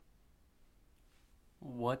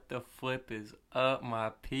What the flip is up,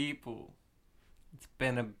 my people? It's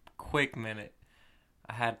been a quick minute.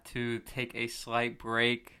 I had to take a slight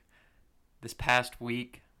break this past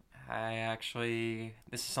week. This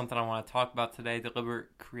is something I want to talk about today,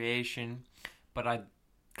 deliberate creation. But I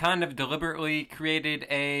kind of deliberately created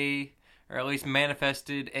or at least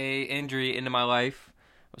manifested a injury into my life.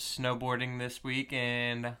 I was snowboarding this week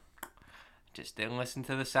and just didn't listen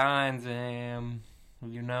to the signs, and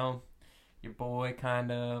your boy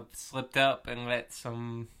kind of slipped up and let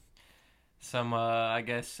some I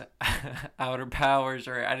guess outer powers,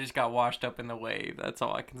 or I just got washed up in the wave. That's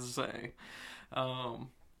all I can say.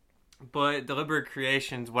 But deliberate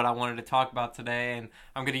creation is what I wanted to talk about today, and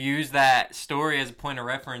I'm going to use that story as a point of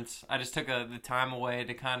reference. I just took the time away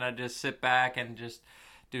to kind of just sit back and just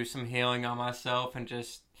do some healing on myself and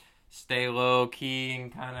just stay low key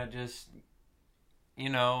and kind of just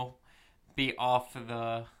be off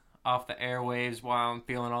the airwaves while I'm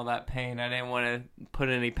feeling all that pain. I didn't want to put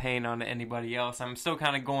any pain on anybody else. I'm still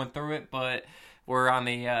kind of going through it, but we're on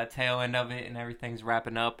the tail end of it, and everything's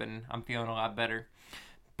wrapping up, and I'm feeling a lot better.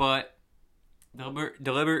 But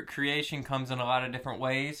deliberate creation comes in a lot of different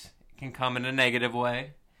ways. It can come in a negative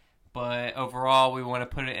way, but overall we want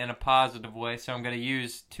to put it in a positive way. So I'm going to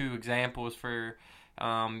use two examples for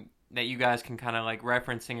that you guys can kind of like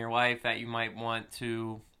reference in your life that you might want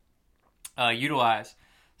to utilize.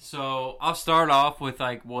 So I'll start off with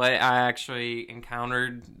like what I actually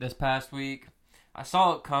encountered this past week. I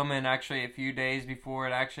saw it coming actually a few days before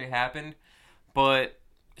it actually happened. But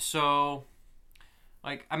so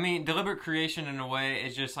deliberate creation in a way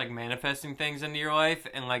is just like manifesting things into your life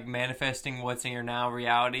and like manifesting what's in your now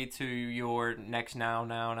reality to your next now,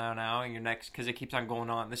 and your next, because it keeps on going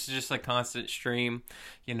on. This is just a constant stream,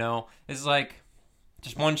 It's like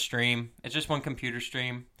just one stream. It's just one computer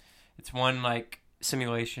stream. It's one like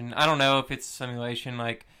simulation. I don't know if it's a simulation,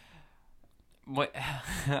 like what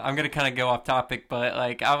I'm gonna kind of go off topic, but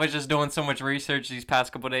like I was just doing so much research these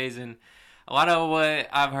past couple of days, and a lot of what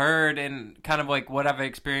I've heard and kind of like what I've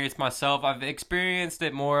experienced myself, I've experienced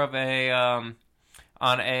it more of I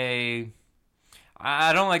don't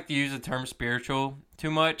like to use the term spiritual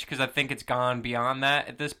too much because I think it's gone beyond that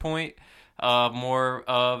at this point. More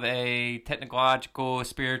of a technological,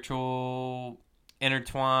 spiritual,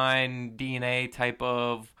 intertwined DNA type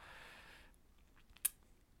of.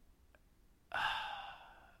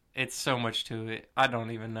 It's so much to it. I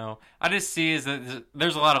don't even know. I just see is that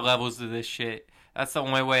there's a lot of levels to this shit. That's the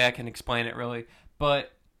only way I can explain it, really.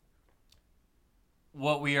 But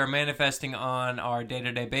what we are manifesting on our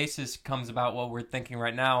day-to-day basis comes about what we're thinking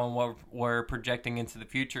right now and what we're projecting into the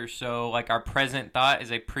future. So, like, our present thought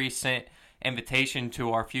is a pre-sent invitation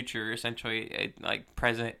to our future, essentially. Like,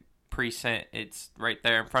 present, pre-sent. It's right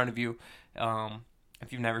there in front of you.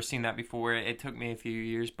 If you've never seen that before, it took me a few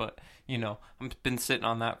years, but, I've been sitting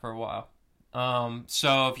on that for a while.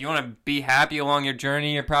 So if you want to be happy along your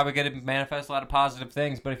journey, you're probably going to manifest a lot of positive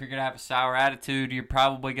things, but if you're going to have a sour attitude, you're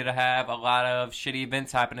probably going to have a lot of shitty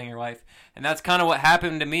events happening in your life. And that's kind of what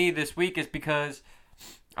happened to me this week, is because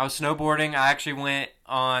I was snowboarding. I actually went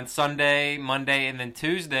on Sunday, Monday, and then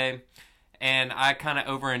Tuesday, and I kind of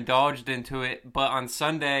overindulged into it, but on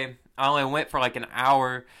Sunday, I only went for like an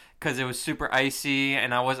hour, because it was super icy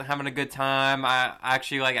and I wasn't having a good time. I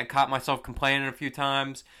caught myself complaining a few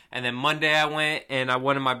times. And then Monday I went and I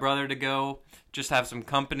wanted my brother to go, just have some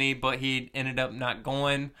company, but he ended up not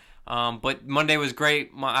going. But Monday was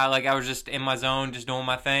great. I was just in my zone, just doing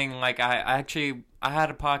my thing. Like I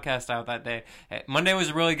had a podcast out that day. Monday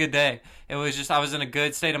was a really good day. It was just, I was in a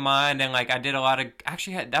good state of mind, and like I did a lot of,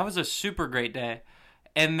 that was a super great day.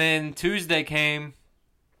 And then Tuesday came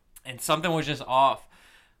and something was just off.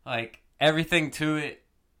 Like, everything to it.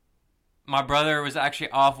 My brother was actually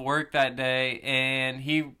off work that day, and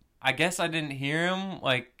I guess I didn't hear him,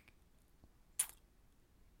 like,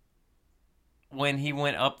 when he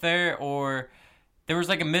went up there, or there was,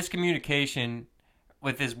 like, a miscommunication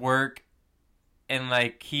with his work, and,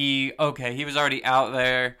 like, he was already out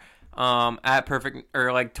there, at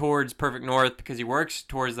towards Perfect North, because he works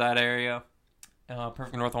towards that area,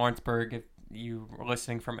 Perfect North Lawrenceburg, if you were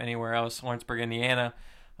listening from anywhere else, Lawrenceburg, Indiana.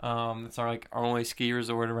 It's our only ski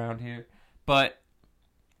resort around here. But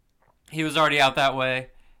he was already out that way.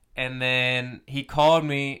 And then he called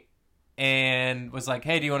me and was like,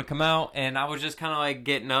 hey, do you want to come out? And I was just kind of like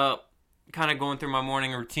getting up, kind of going through my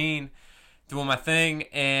morning routine, doing my thing.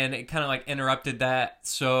 And it kind of like interrupted that.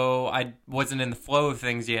 So I wasn't in the flow of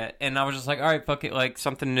things yet. And I was just like, all right, fuck it. Like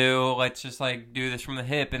something new. Let's just like do this from the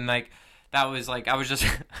hip. And like, that was like, I was just,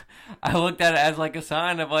 I looked at it as like a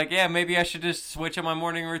sign of like, yeah, maybe I should just switch up my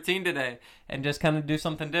morning routine today and just kind of do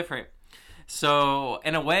something different. So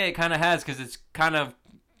in a way, it kind of has, because it's kind of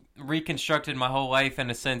reconstructed my whole life in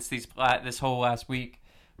a sense this whole last week.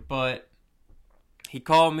 But he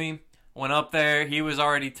called me, went up there. He was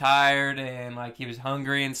already tired and like he was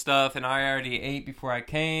hungry and stuff, and I already ate before I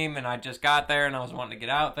came, and I just got there and I was wanting to get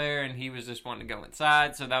out there, and he was just wanting to go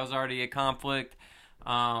inside, so that was already a conflict.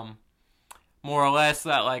 More or less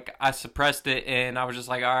that like I suppressed it, and I was just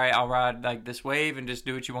like, all right, I'll ride like this wave and just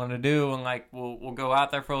do what you want to do, and like we'll go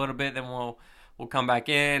out there for a little bit, then we'll come back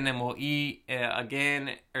in and we'll eat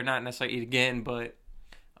again, or not necessarily eat again, but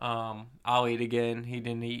I'll eat again. He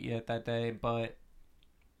didn't eat yet that day, but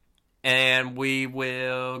and we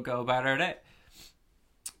will go about our day.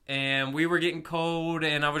 And we were getting cold,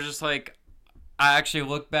 and I was just like, I actually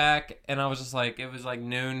looked back, and I was just like, it was like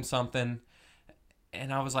noon something,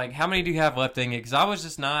 and I was like, how many do you have left in it? Because I was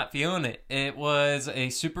just not feeling it. It was a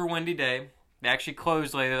super windy day. They actually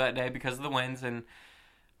closed later that day because of the winds, and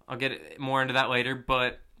I'll get more into that later,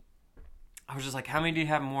 but I was just like, how many do you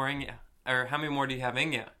have more in you? Or how many more do you have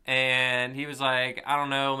in you? And he was like, I don't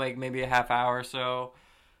know, like maybe a half hour or so.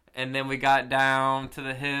 And then we got down to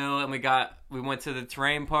the hill, and we went to the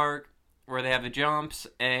terrain park where they have the jumps,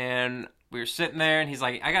 and we were sitting there, and he's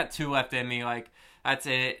like, I got 2 left in me, like that's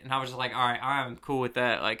it. And I was just like, all right, I'm cool with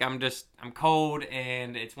that. Like I'm cold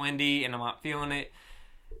and it's windy and I'm not feeling it.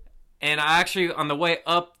 And I actually, on the way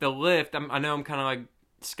up the lift, I know I'm kind of like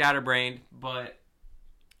scatterbrained, but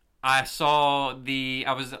I saw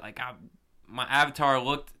my avatar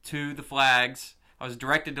looked to the flags. I was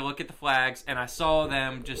directed to look at the flags, and I saw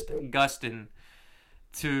them just gusting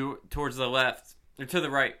towards the left or to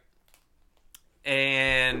the right.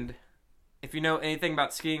 And if you know anything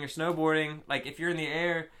about skiing or snowboarding, like if you're in the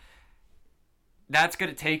air, that's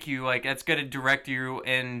gonna take you, like that's gonna direct you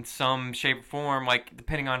in some shape or form, like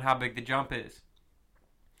depending on how big the jump is.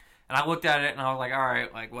 And I looked at it, and I was like, all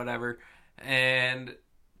right, like whatever. And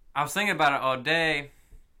I was thinking about it all day.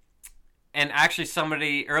 And actually,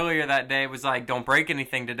 somebody earlier that day was like, don't break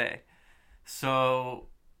anything today. So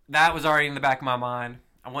that was already in the back of my mind.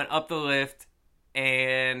 I went up the lift,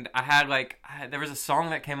 and there was a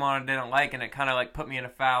song that came on I didn't like, and it kind of like put me in a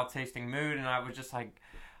foul tasting mood, and I was just like,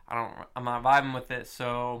 I'm not vibing with it.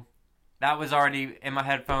 So that was already in my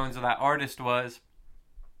headphones, or that artist was.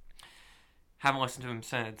 Haven't listened to him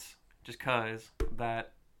since, just cause of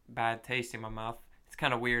that bad taste in my mouth. It's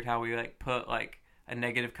kind of weird how we like put like a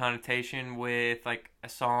negative connotation with like a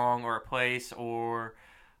song or a place or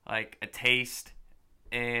like a taste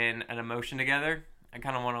and an emotion together. I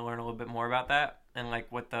kind of want to learn a little bit more about that and like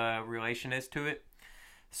what the relation is to it.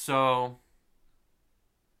 So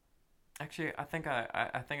actually, I think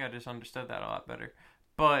I just understood that a lot better.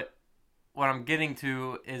 But what I'm getting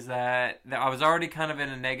to is that I was already kind of in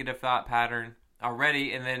a negative thought pattern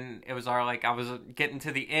already, and then it was all like I was getting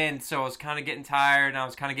to the end, so I was kind of getting tired, and I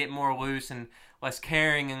was kind of getting more loose and less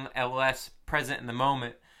caring and less present in the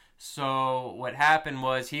moment. So what happened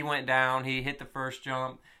was he went down, he hit the first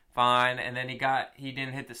jump, fine, and then he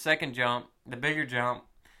didn't hit the second jump, the bigger jump,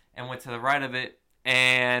 and went to the right of it.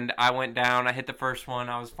 And I went down, I hit the first one,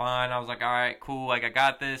 I was fine. I was like, all right, cool, like I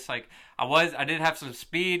got this. Like I did have some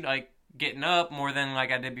speed, like getting up more than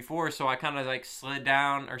like I did before, so I kind of like slowed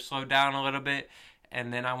down a little bit,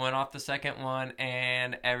 and then I went off the second one,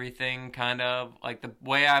 and everything kind of like the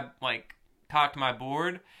way I like talked my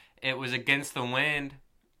board, it was against the wind,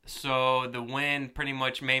 so the wind pretty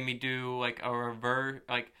much made me do like a reverse,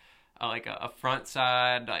 like a front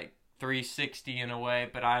side like 360 in a way,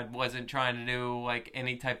 but I wasn't trying to do like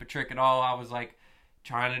any type of trick at all. I was like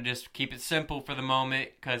trying to just keep it simple for the moment,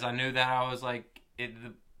 because I knew that I was like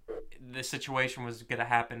the situation was gonna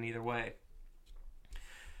happen either way.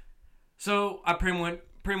 So I pretty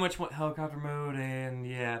much went helicopter mode, and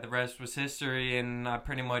yeah, the rest was history. And I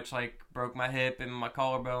pretty much like broke my hip and my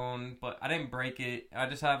collarbone, but I didn't break it. I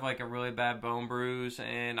just have like a really bad bone bruise,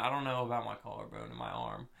 and I don't know about my collarbone and my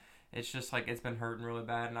arm. It's just like it's been hurting really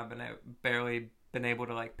bad, and I've barely been able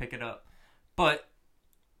to like pick it up. But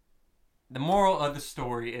the moral of the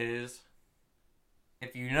story is,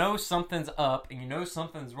 if you know something's up and you know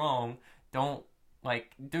something's wrong, don't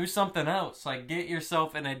like do something else. Like get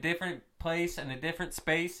yourself in a different place, in a different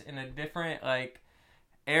space, in a different like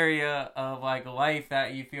area of like life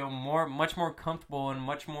that you feel much more comfortable and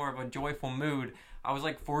much more of a joyful mood. I was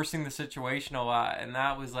like forcing the situation a lot, and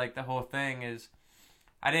that was like the whole thing is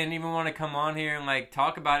I didn't even want to come on here and like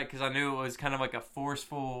talk about it, because I knew it was kind of like a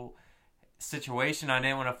forceful situation. I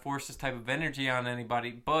didn't want to force this type of energy on anybody,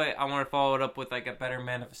 but I want to follow it up with like a better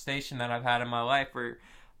manifestation that I've had in my life, or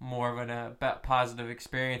more of a positive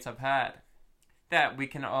experience I've had that we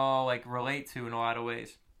can all like relate to in a lot of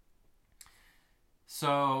ways.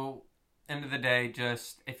 So end of the day,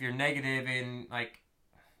 just if you're negative and like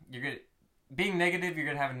you're gonna being negative, you're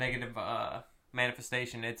gonna have a negative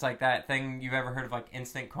manifestation. It's like that thing you've ever heard of, like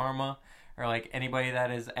instant karma, or like anybody that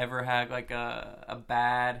has ever had like a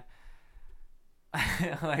bad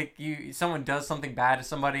like someone does something bad to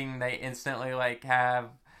somebody and they instantly like have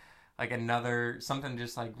like another something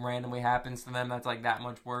just like randomly happens to them that's like that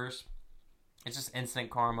much worse. It's just instant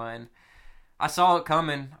karma, and I saw it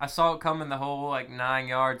coming. I saw it coming the whole like 9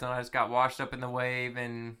 yards, and I just got washed up in the wave,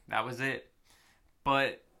 and that was it.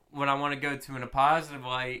 But what I want to go to in a positive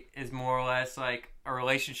light is more or less like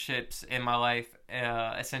relationships in my life.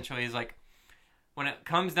 Essentially, is like when it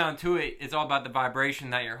comes down to it, it's all about the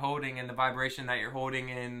vibration that you're holding, and the vibration that you're holding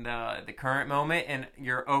in the current moment and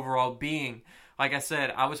your overall being. Like I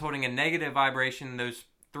said, I was holding a negative vibration those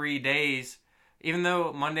 3 days. Even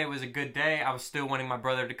though Monday was a good day, I was still wanting my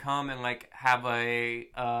brother to come and like have a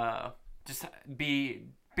just be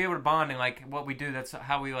able to bond, and like what we do. That's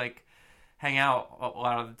how we like hang out a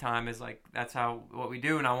lot of the time. Is like that's how what we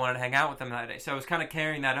do, and I wanted to hang out with him that day. So I was kind of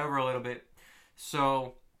carrying that over a little bit.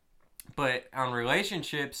 So, but on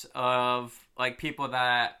relationships of like people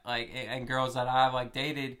that like and girls that I've like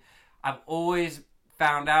dated, I've always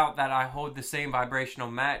found out that I hold the same vibrational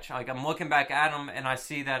match. Like I'm looking back at them and I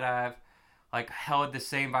see that I've like held the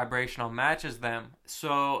same vibrational match as them.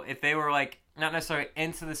 So if they were like not necessarily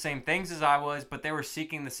into the same things as I was, but they were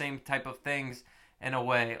seeking the same type of things in a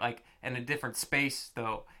way, like in a different space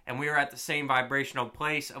though, and we were at the same vibrational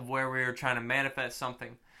place of where we were trying to manifest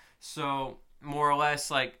something. So more or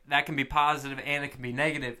less like that can be positive and it can be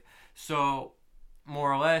negative. So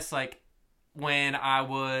more or less like when I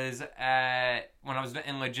was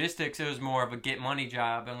in logistics, it was more of a get money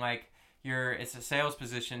job, and like it's a sales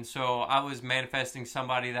position. So I was manifesting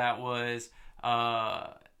somebody that was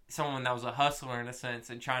someone that was a hustler in a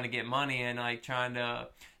sense, and trying to get money, and like trying to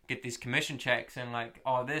get these commission checks, and like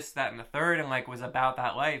all this, that, and the third, and like was about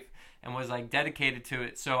that life and was like dedicated to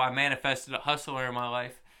it. So I manifested a hustler in my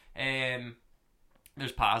life, and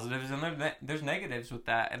there's positives and there's negatives with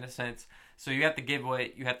that in a sense. So you have to give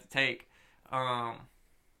what you have to take. That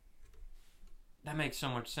makes so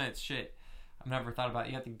much sense. Shit. I've never thought about it.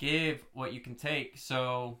 You have to give what you can take.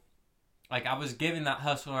 So, like, I was given that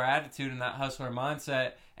hustler attitude and that hustler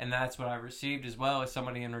mindset, and that's what I received as well as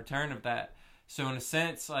somebody in return of that. So, in a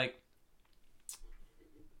sense, like,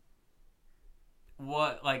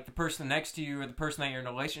 what, like, the person next to you or the person that you're in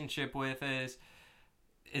a relationship with is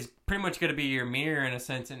pretty much going to be your mirror in a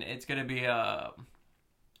sense, and it's going to be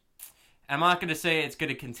I'm not going to say it's going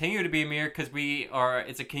to continue to be a mirror, because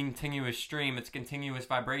it's a continuous stream, it's continuous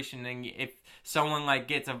vibration, and if someone like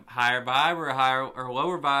gets a higher vibe or a higher or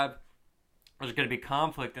lower vibe, there's going to be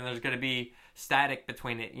conflict, and there's going to be static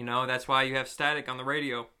between it, that's why you have static on the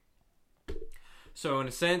radio. So in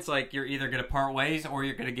a sense, like, you're either going to part ways or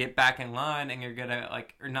you're going to get back in line, and you're going to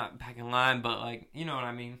like, or not back in line, but like, you know what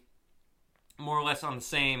I mean, more or less on the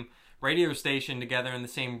same radio station together in the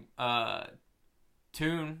same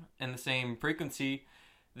tune and the same frequency,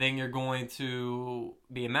 then you're going to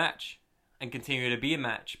be a match and continue to be a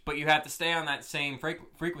match. But you have to stay on that same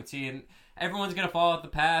frequency, and everyone's going to fall off the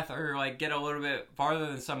path or like get a little bit farther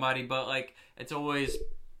than somebody, but like it's always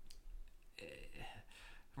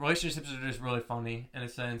relationships are just really funny in a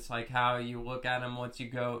sense, like how you look at them once you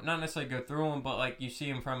go, not necessarily go through them, but like you see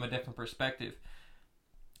them from a different perspective.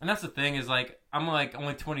 And that's the thing, is like I'm like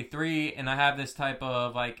only 23 and I have this type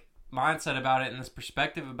of like mindset about it and this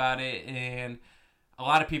perspective about it, and a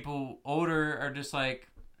lot of people older are just like,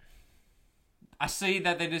 I see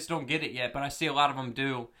that they just don't get it yet, but I see a lot of them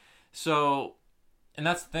do. So, and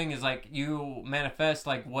that's the thing, is like you manifest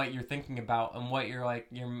like what you're thinking about and what your like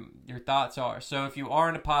your thoughts are. So if you are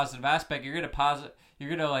in a positive aspect, you're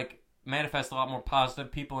gonna like manifest a lot more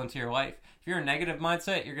positive people into your life. If you're in a negative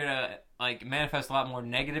mindset, you're gonna like manifest a lot more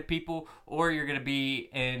negative people, or you're gonna be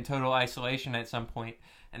in total isolation at some point.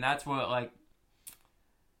 And that's what, like,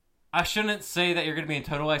 I shouldn't say that you're going to be in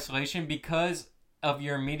total isolation because of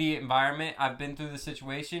your immediate environment. I've been through the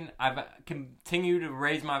situation. I've continued to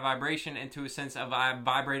raise my vibration into a sense of I've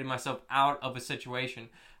vibrated myself out of a situation,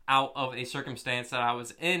 out of a circumstance that I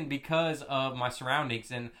was in because of my surroundings.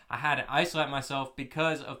 And I had to isolate myself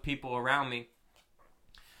because of people around me.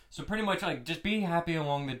 So pretty much, like, just be happy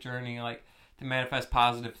along the journey, like, to manifest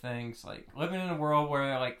positive things. Like, living in a world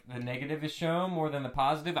where like the negative is shown more than the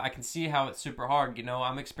positive, I can see how it's super hard.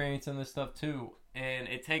 I'm experiencing this stuff too, and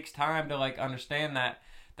it takes time to like understand that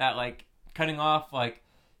like cutting off like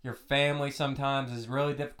your family sometimes is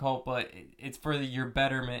really difficult, but it's for your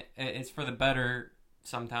betterment. It's for the better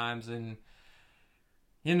sometimes, and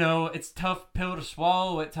it's a tough pill to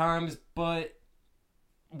swallow at times, but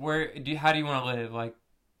how do you want to live? Like,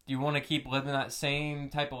 do you want to keep living that same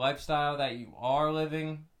type of lifestyle that you are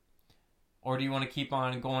living, or do you want to keep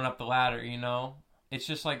on going up the ladder? It's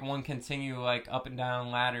just like one continue like up and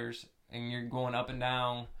down ladders, and you're going up and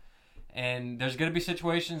down. And there's gonna be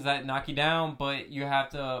situations that knock you down, but you have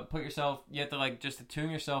to you have to like just attune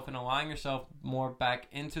yourself and align yourself more back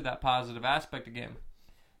into that positive aspect again.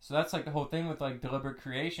 So that's like the whole thing with like deliberate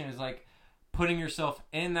creation is like putting yourself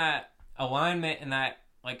in that alignment and that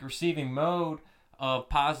like receiving mode of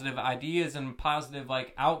positive ideas and positive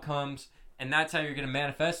like outcomes, and that's how you're going to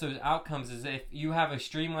manifest those outcomes. Is if you have a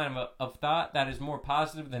streamline of thought that is more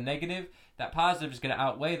positive than negative, that positive is going to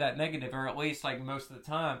outweigh that negative, or at least like most of the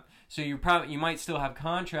time. So you might still have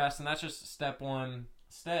contrast, and that's just step one.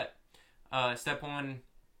 Step one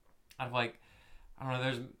out of like, I don't know.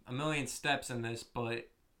 There's a million steps in this, but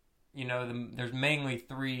there's mainly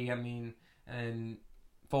three. I mean, and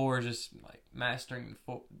four is just like mastering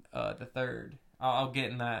the third. I'll get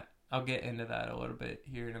in that. I'll get into that a little bit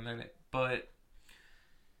here in a minute. But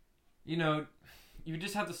you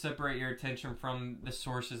just have to separate your attention from the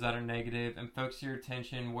sources that are negative and focus your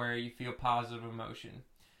attention where you feel positive emotion.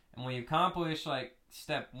 And when you accomplish like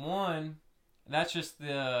step one, that's just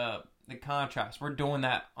the contrast. We're doing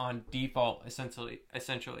that on default essentially.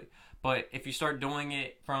 But if you start doing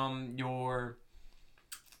it from your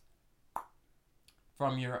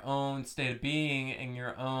own state of being and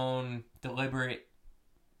your own deliberate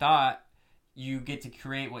thought, you get to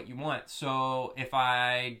create what you want. So if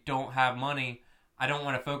I don't have money, I don't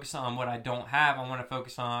want to focus on what I don't have. I want to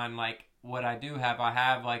focus on like what I do have. I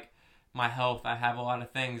have like my health. I have a lot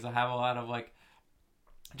of things. I have a lot of like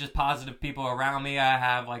just positive people around me. I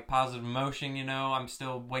have like positive emotion, I'm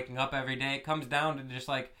still waking up every day. It comes down to just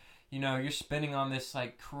like, you're spinning on this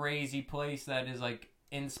like crazy place that is like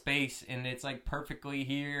in space, and it's like perfectly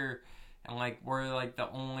here, and like we're like the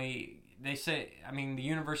only, they say, I mean, the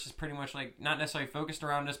universe is pretty much like not necessarily focused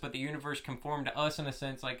around us, but the universe conformed to us in a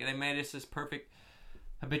sense. Like they made us this perfect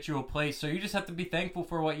habitual place. So you just have to be thankful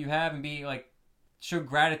for what you have and be like, show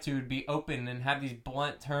gratitude, be open, and have these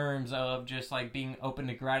blunt terms of just like being open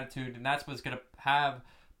to gratitude, and that's what's gonna have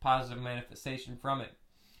positive manifestation from it.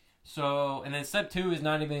 So, and then step two is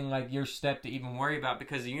not even like your step to even worry about,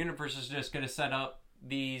 because the universe is just gonna set up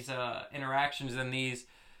these interactions and these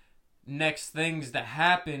next things that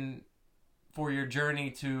happen for your journey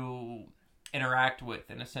to interact with,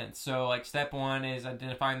 in a sense. So like step one is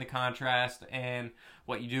identifying the contrast and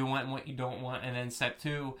what you do want and what you don't want, and then step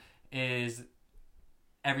two is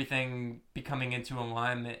everything becoming into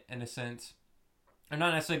alignment, in a sense, or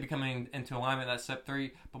not necessarily becoming into alignment, that's step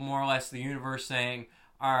three, but more or less the universe saying,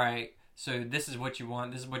 all right, so this is what you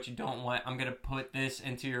want, this is what you don't want, I'm gonna put this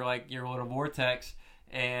into your little vortex.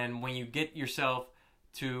 And when you get yourself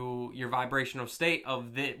to your vibrational state of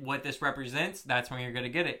what this represents, that's when you're going to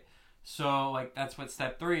get it. So, like, that's what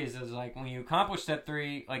step three is like when you accomplish step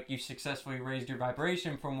three, like, you successfully raised your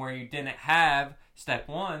vibration from where you didn't have step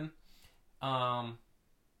one,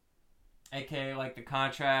 aka, like, the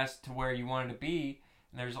contrast to where you wanted to be.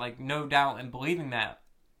 And there's, like, no doubt in believing that.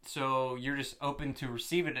 So, you're just open to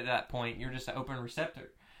receive it at that point. You're just an open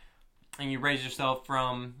receptor. And you raise yourself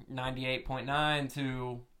from 98.9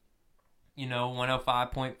 to,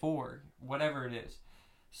 105.4, whatever it is.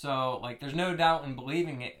 So, like, there's no doubt in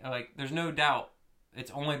believing it. Like, there's no doubt.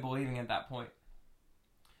 It's only believing at that point.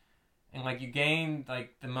 And, like, you gain,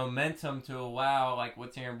 like, the momentum to allow, like,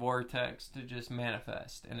 what's in your vortex to just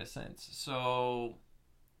manifest, in a sense. So,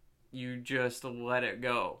 you just let it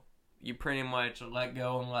go. You pretty much let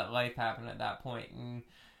go and let life happen at that point. And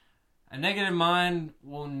a negative mind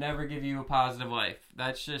will never give you a positive life.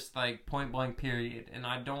 That's just like point blank period. And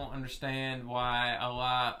I don't understand why a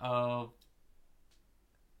lot of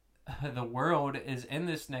the world is in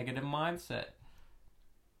this negative mindset.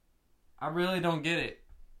 I really don't get it.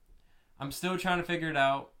 I'm still trying to figure it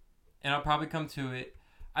out, and I'll probably come to it.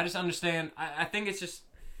 I just understand. I think it's just,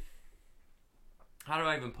 how do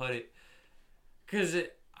I even put it? Because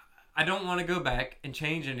I don't want to go back and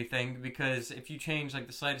change anything, because if you change like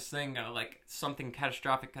the slightest thing, like something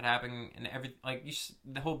catastrophic could happen, and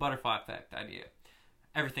the whole butterfly effect idea,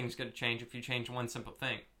 everything's going to change if you change one simple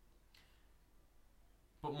thing.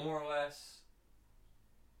 But more or less,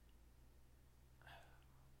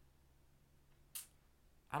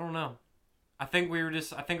 I don't know. I think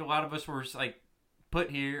a lot of us were just like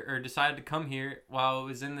put here or decided to come here while it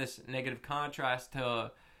was in this negative contrast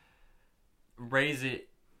to raise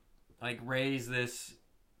this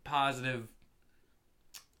positive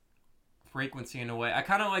frequency in a way. I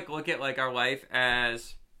kind of like look at like our life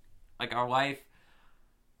as like our life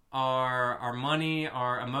our money,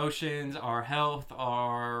 our emotions, our health,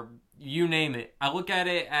 our you name it. I look at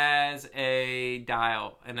it as a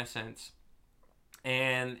dial in a sense.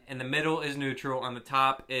 And in the middle is neutral, on the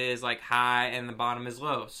top is like high, and the bottom is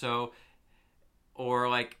low. So, or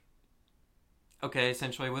like, okay,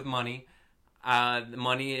 essentially with money, the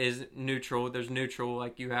money is neutral. There's neutral,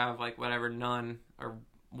 like you have like whatever, none or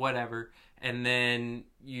whatever. And then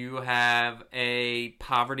you have a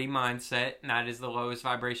poverty mindset, and that is the lowest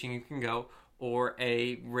vibration you can go, or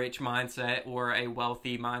a rich mindset, or a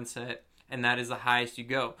wealthy mindset, and that is the highest you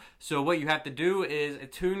go. So what you have to do is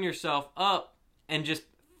attune yourself up and just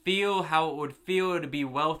feel how it would feel to be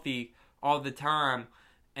wealthy all the time,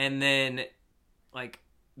 and then like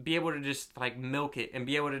be able to just like milk it and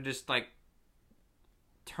be able to just like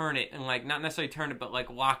turn it and like not necessarily turn it but like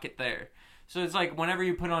lock it there. So it's like whenever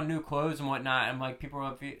you put on new clothes and whatnot, and like people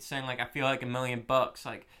are saying like I feel like $1,000,000.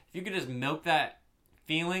 Like if you could just milk that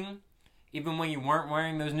feeling, even when you weren't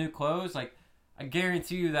wearing those new clothes, like I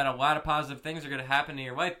guarantee you that a lot of positive things are going to happen in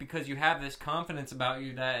your life because you have this confidence about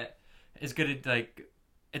you that is going to like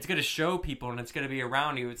it's going to show people and it's going to be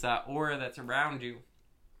around you. It's that aura that's around you.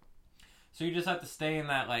 So you just have to stay in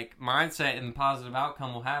that like mindset, and the positive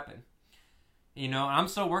outcome will happen. You know, I'm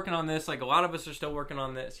still working on this. Like a lot of us are still working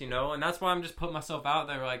on this, you know, and that's why I'm just putting myself out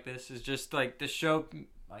there like this. Is just like this show,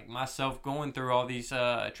 like myself going through all these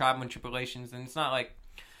trials and tribulations, and it's not like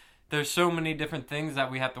there's so many different things that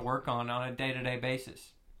we have to work on a day-to-day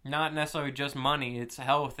basis. Not necessarily just money. It's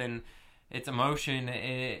health and it's emotion.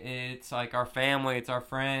 It's like our family. It's our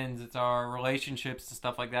friends. It's our relationships and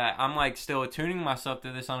stuff like that. I'm like still attuning myself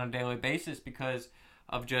to this on a daily basis because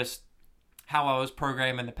of just how I was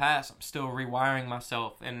programmed in the past. I'm still rewiring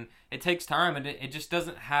myself, and it takes time, and it just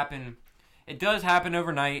doesn't happen. It does happen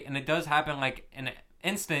overnight, and it does happen like in an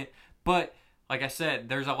instant, but like I said,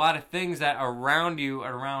 there's a lot of things that are around you,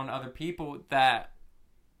 around other people, that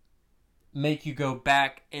make you go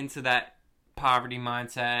back into that poverty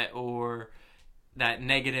mindset or that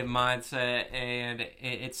negative mindset, and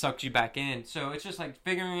it sucks you back in. So it's just like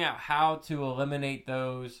figuring out how to eliminate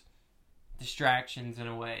those distractions in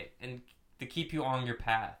a way and to keep you on your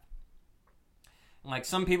path. Like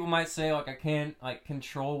some people might say like I can't like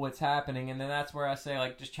control what's happening, and then that's where I say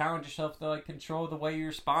like just challenge yourself to like control the way you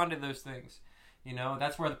respond to those things. You know,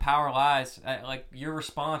 that's where the power lies. Like your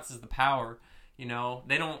response is the power. You know,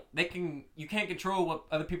 you can't control what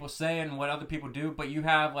other people say and what other people do, but you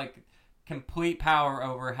have like complete power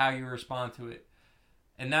over how you respond to it.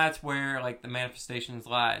 And that's where like the manifestations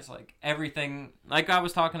lies. Like everything, like I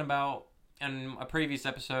was talking about in a previous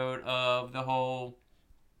episode of the whole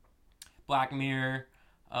Black Mirror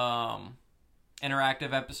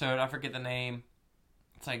interactive episode. I forget the name.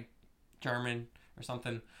 It's like German or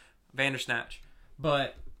something. Bandersnatch.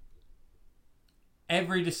 But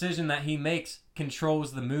every decision that he makes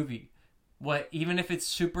controls the movie. Even if it's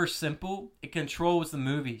super simple, it controls the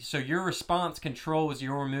movie. So your response controls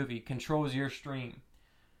your movie, controls your stream.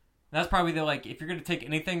 That's probably if you're going to take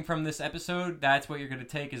anything from this episode, that's what you're going to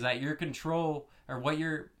take, is that your control, or what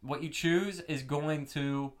you choose is going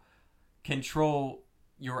to control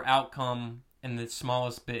your outcome in the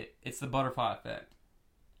smallest bit. It's the butterfly effect.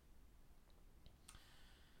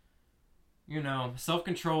 You know,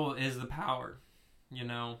 self-control is the power. You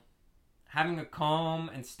know, having a calm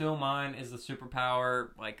and still mind is the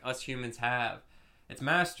superpower like us humans have. It's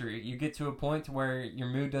mastery. You get to a point to where your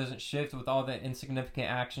mood doesn't shift with all the insignificant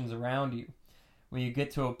actions around you. When you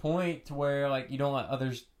get to a point to where like you don't let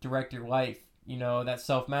others direct your life, you know, that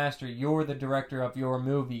self-mastery, you're the director of your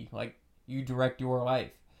movie. Like you direct your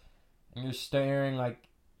life. And you're starring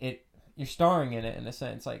in it in a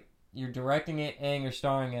sense. Like you're directing it and you're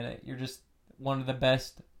starring in it. You're just one of the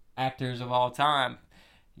best actors of all time,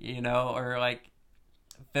 you know, or like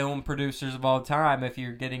film producers of all time if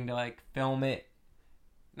you're getting to like film it.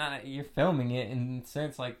 Not you're filming it in a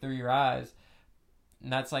sense like through your eyes.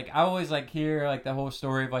 And that's like I always like hear like the whole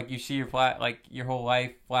story of like you see your whole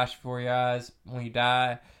life flash before your eyes when you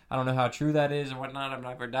die. I don't know how true that is or whatnot. I've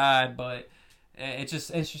never died, but it's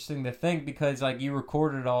just interesting to think because like you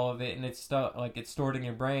recorded all of it and it's stored in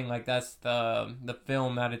your brain. Like that's the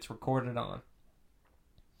film that it's recorded on.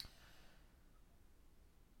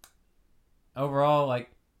 Overall,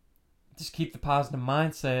 like just keep the positive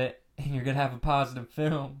mindset and you're gonna have a positive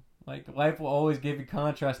film. Like life will always give you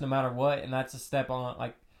contrast no matter what, and that's a step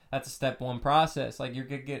one process. Like you're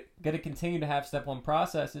gonna continue to have step one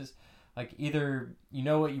processes. Like either you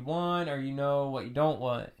know what you want or you know what you don't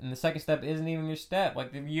want, and the second step isn't even your step.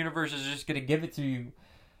 Like the universe is just gonna give it to you.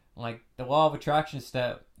 Like the law of attraction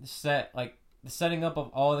step, the setting up of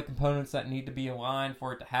all the components that need to be aligned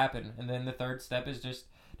for it to happen, and then the third step is just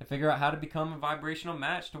to figure out how to become a vibrational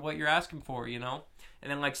match to what you're asking for, you know?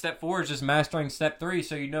 And then like step 4 is just mastering step 3,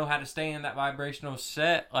 so you know how to stay in that vibrational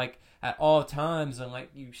set like at all times, and like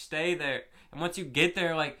you stay there. And once you get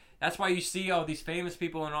there, like that's why you see all these famous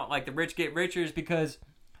people and all like the rich get richer, is because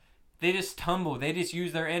they just tumble. They just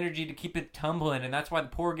use their energy to keep it tumbling, and that's why the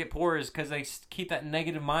poor get poorer, is because they keep that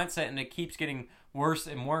negative mindset, and it keeps getting worse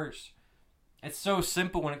and worse. It's so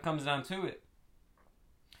simple when it comes down to it.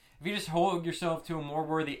 If you just hold yourself to a more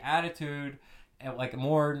worthy attitude, and like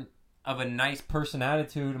more of a nice person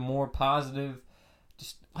attitude, a more positive,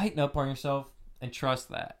 just lighten up on yourself and trust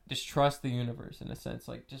that. Just trust the universe in a sense.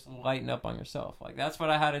 Like just lighten up on yourself. Like that's what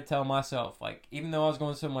I had to tell myself. Like even though I was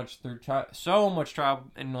going so much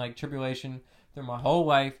trial and like tribulation through my whole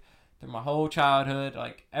life, through my whole childhood,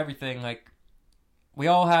 like everything. Like we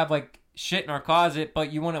all have like shit in our closet,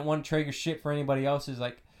 but you wouldn't want to trade your shit for anybody else's.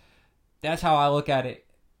 Like that's how I look at it.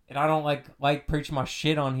 And I don't like preach my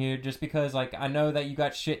shit on here just because like I know that you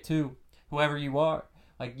got shit too, whoever you are.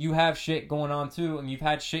 Like you have shit going on too, and you've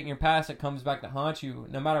had shit in your past that comes back to haunt you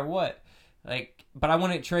no matter what. Like, but I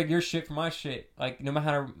wouldn't trade your shit for my shit. Like no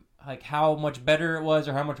matter like how much better it was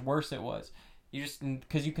or how much worse it was. You just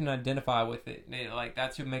because you can identify with it. Like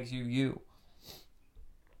that's who makes you you.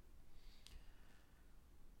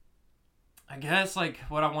 I guess like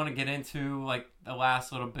what I want to get into like the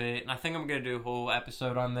last little bit, and I think I'm gonna do a whole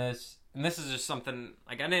episode on this. And this is just something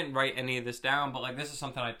like I didn't write any of this down, but like this is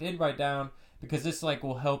something I did write down because this like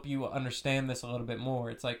will help you understand this a little bit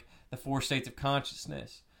more. It's like the 4 states of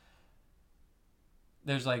consciousness.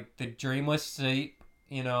 There's like the dreamless sleep,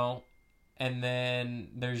 you know, and then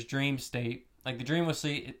there's dream state. Like the dreamless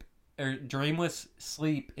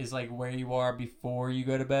sleep is like where you are before you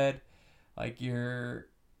go to bed. Like you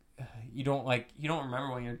don't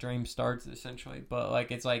remember when your dream starts essentially, but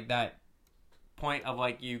like it's like that point of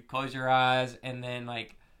like you close your eyes and then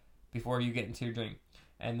like before you get into your dream,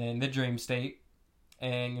 and then the dream state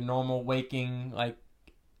and your normal waking like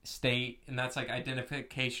state, and that's like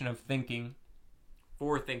identification of thinking,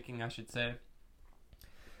 forethinking I should say,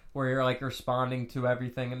 where you're like responding to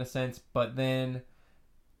everything in a sense. But then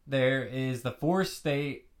there is the 4th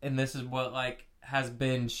state, and this is what like has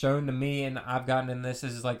been shown to me, and I've gotten in this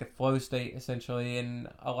is like a flow state essentially, and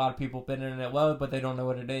a lot of people have been in it well, but they don't know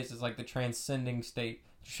what it is. It's like the transcending state,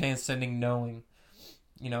 transcending knowing.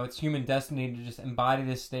 You know, it's human destiny to just embody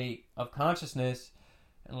this state of consciousness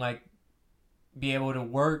and like be able to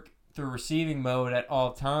work through receiving mode at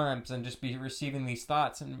all times and just be receiving these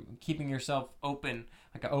thoughts and keeping yourself open,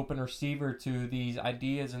 like an open receiver to these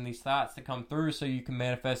ideas and these thoughts to come through so you can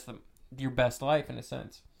manifest your best life in a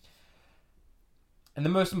sense. And the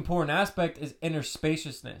most important aspect is inner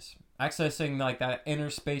spaciousness. Accessing like that inner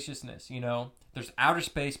spaciousness, you know. There's outer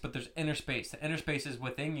space, but there's inner space. The inner space is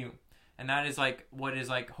within you. And that is like what is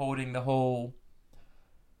like holding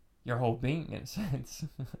your whole being in a sense.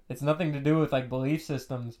 It's nothing to do with like belief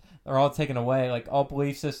systems. They're all taken away. Like all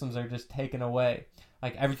belief systems are just taken away.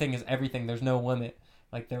 Like everything is everything. There's no limit.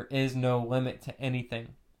 Like there is no limit to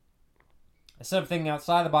anything. Instead of thinking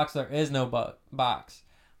outside the box, there is no box.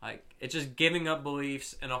 Like, it's just giving up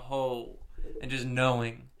beliefs in a whole and just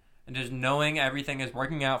knowing. And just knowing everything is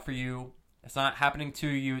working out for you. It's not happening to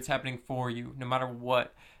you, it's happening for you, no matter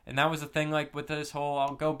what. And that was the thing, like, with this whole,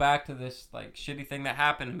 I'll go back to this, like, shitty thing that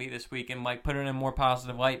happened to me this week and, like, put it in a more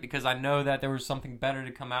positive light because I know that there was something better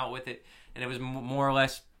to come out with it. And it was more or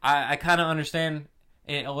less, I kind of understand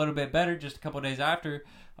it a little bit better just a couple of days after,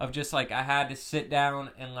 of just like I had to sit down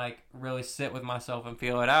and like really sit with myself and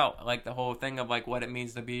feel it out, like the whole thing of like what it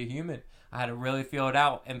means to be a human. I had to really feel it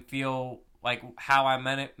out and feel like how I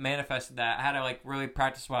manifested that. I had to like really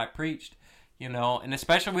practice what I preached, you know. And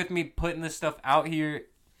especially with me putting this stuff out here,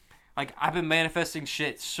 like I've been manifesting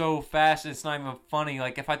shit so fast it's not even funny.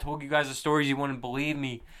 Like if I told you guys the stories, you wouldn't believe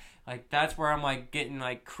me. Like that's where I'm like getting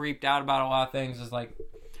like creeped out about a lot of things, is like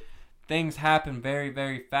things happen very,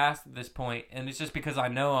 very fast at this point, and it's just because I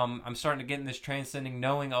know I'm starting to get in this transcending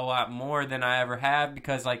knowing a lot more than I ever have,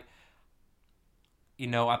 because like, you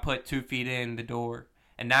know, I put 2 feet in the door,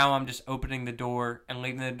 and now I'm just opening the door and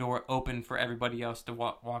leaving the door open for everybody else to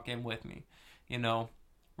walk in with me. You know,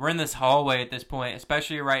 we're in this hallway at this point,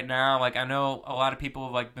 especially right now. Like I know a lot of people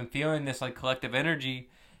have like been feeling this like collective energy,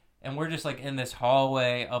 and we're just like in this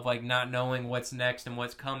hallway of like not knowing what's next and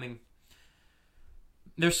what's coming.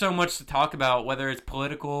 There's so much to talk about, whether it's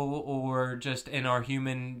political or just in our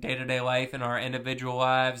human day-to-day life, in our individual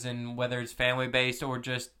lives, and whether it's family-based or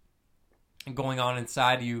just going on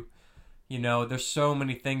inside you. You know, there's so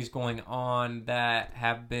many things going on that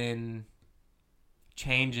have been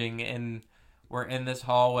changing, and we're in this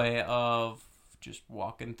hallway of just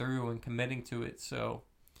walking through and committing to it. So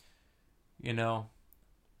you know,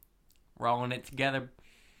 we're all in it together.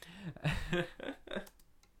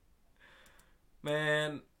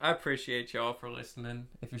 Man, I appreciate y'all for listening.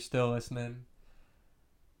 If you're still listening,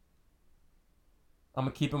 I'm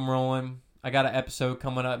gonna keep them rolling. I got an episode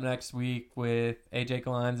coming up next week with AJ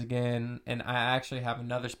Glines again, and I actually have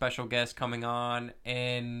another special guest coming on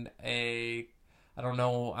in I don't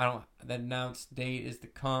know, the announced date is to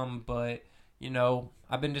come, but you know,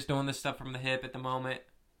 I've been just doing this stuff from the hip at the moment,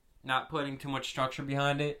 not putting too much structure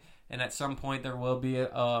behind it, and at some point there will be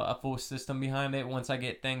a full system behind it once I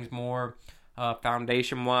get things more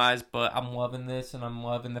foundation wise. But I'm loving this, and I'm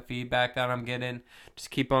loving the feedback that I'm getting.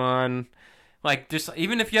 Just keep on. Like, just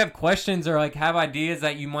even if you have questions or like have ideas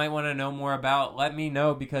that you might want to know more about, let me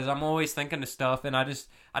know, because I'm always thinking of stuff, and I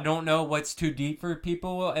don't know what's too deep for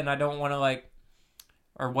people, and I don't want to like,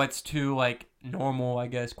 or what's too like normal, I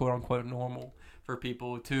guess, quote unquote normal for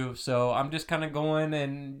people too. So I'm just kind of going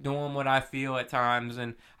and doing what I feel at times,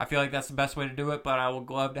 and I feel like that's the best way to do it. But I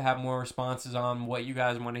would love to have more responses on what you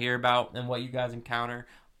guys want to hear about and what you guys encounter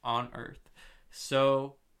on Earth.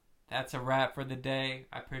 So that's a wrap for the day.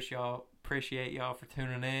 I appreciate y'all for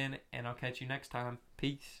tuning in, and I'll catch you next time.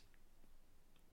 Peace.